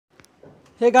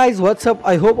Hey guys, what's up?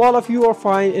 I hope all of you are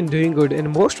fine and doing good,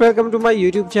 and most welcome to my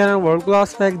YouTube channel World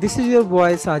Class Fact. This is your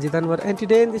boy Sajid Anwar, and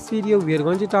today in this video we are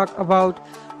going to talk about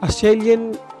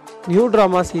Australian new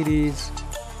drama series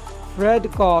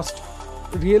Fred Cost,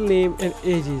 real name and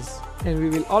ages, and we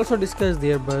will also discuss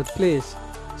their birthplace.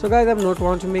 So guys, I'm not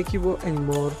want to make you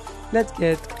anymore. Let's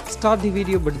start the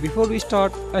video, but before we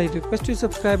start, I request you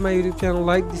subscribe my YouTube channel,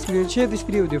 like this video and share this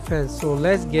video with your friends. So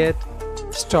let's get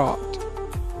started.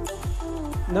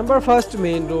 Number first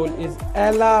main role is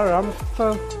Ella Rumpf,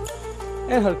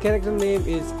 and her character name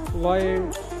is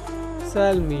Lauren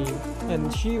Salmi,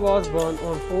 and she was born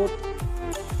on 4th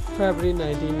February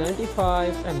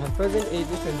 1995 and her present age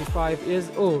is 25 years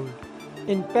old.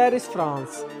 In Paris,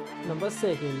 France. Number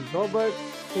second, Robert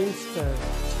Finster.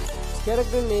 His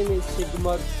character name is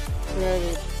Sigmund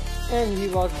Freud, and he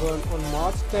was born on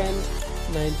March 10,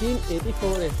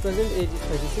 1984. His present age is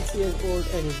 36 years old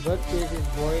and his birthplace is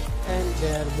Voigt and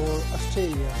Dartmoor,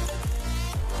 Australia.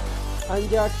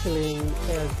 Anja Killing.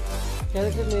 His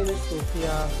character name is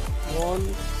Sophia von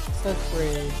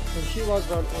Sefray, and she was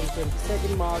born on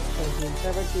 22nd March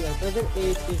 1970. Her present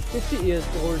age is 50 years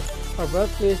old. Her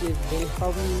birthplace is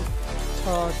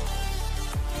Wilhelmshaven,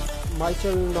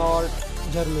 Michel Nord,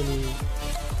 Germany.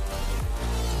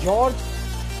 George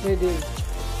Friedrich.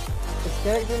 His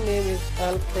character name is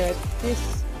Alfred Kiss,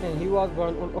 and he was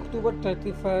born on October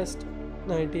 31st,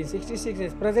 1966.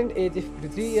 His present age is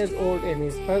 53 years old and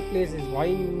his birthplace is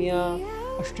Waimea,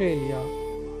 Australia.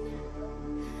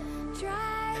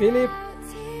 Philip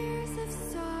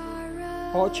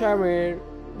Hochhammer.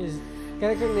 His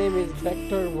character name is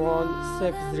Victor von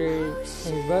Sepsdre,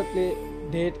 and his birthplace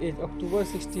date is October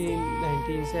 16,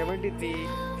 1973.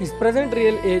 His present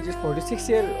real age is 46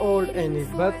 years old and his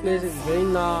birthplace is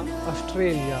Vienna,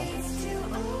 Australia.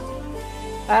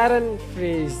 Aaron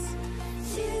Freeze.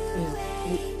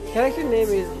 His character name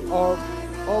is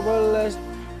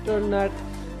Oberleutnant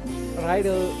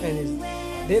Riedel, and his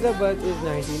date of birth is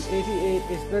 1988.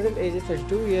 His present age is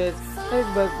 32 years and his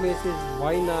birthplace is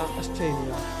Vienna,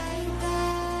 Australia.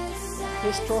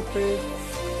 Christopher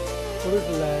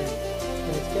Rutland.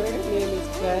 His character name is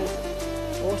Frank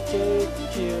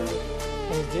Osterchier,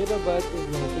 and his date of birth is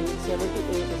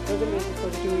 1978. His present age is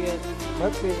 42 years.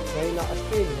 Birthplace is Vienna,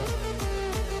 Australia.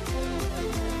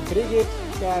 Brigitte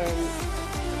Karen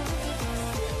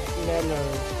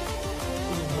Leonard.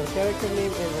 Her character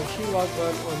name, and she was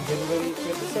born on January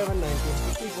 27,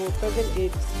 1954. Present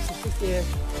age is 66 years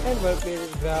and birthplace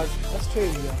is Graz,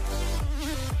 Australia.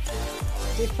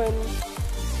 Stephen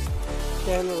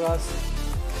Canrus.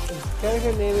 His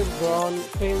character name is Braun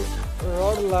Prince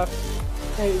Rodolph,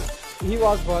 and he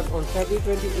was born on February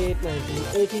 28,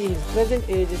 1980. His present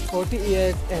age is 40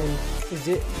 years and his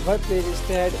birthplace is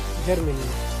Stade, Germany.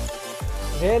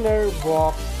 Rainer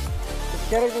Bock. His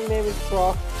character name is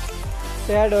Prof.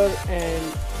 Theodor and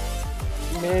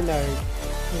Maynard.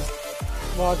 He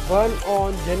was born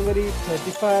on January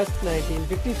 31st,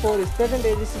 1954. His present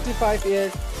age is 65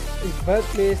 years. His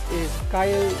birthplace is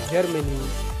Kiel, Germany.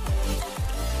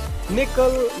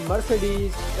 Nicole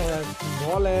Mercedes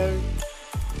Waller.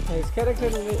 Her character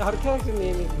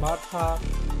name is Martha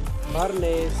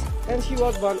Barnes, and she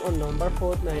was born on November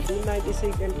 4th,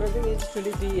 1996, and present age is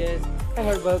 23 years, and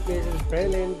her birthplace is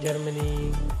Berlin,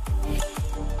 Germany.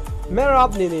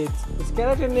 Merab Ninitz. His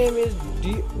character name is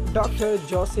Dr.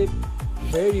 Joseph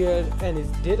Barrier, and his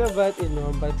date of birth is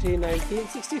November 3,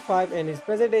 1965, and his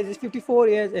present age is 54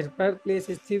 years, and his birthplace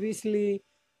is Tbilisi,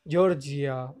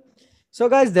 Georgia. So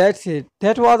guys, that's it.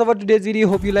 That was our today's video.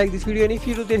 Hope you like this video, and if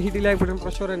you do, then hit the like button for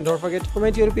sure, and don't forget to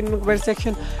comment your opinion in the comment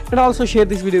section, and also share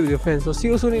this video with your friends. So see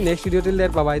you soon in next video. Till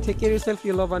then, bye bye. Take care of yourself,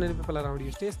 your loved one, and people around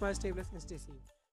you. Stay smart, stay blessed, and stay safe.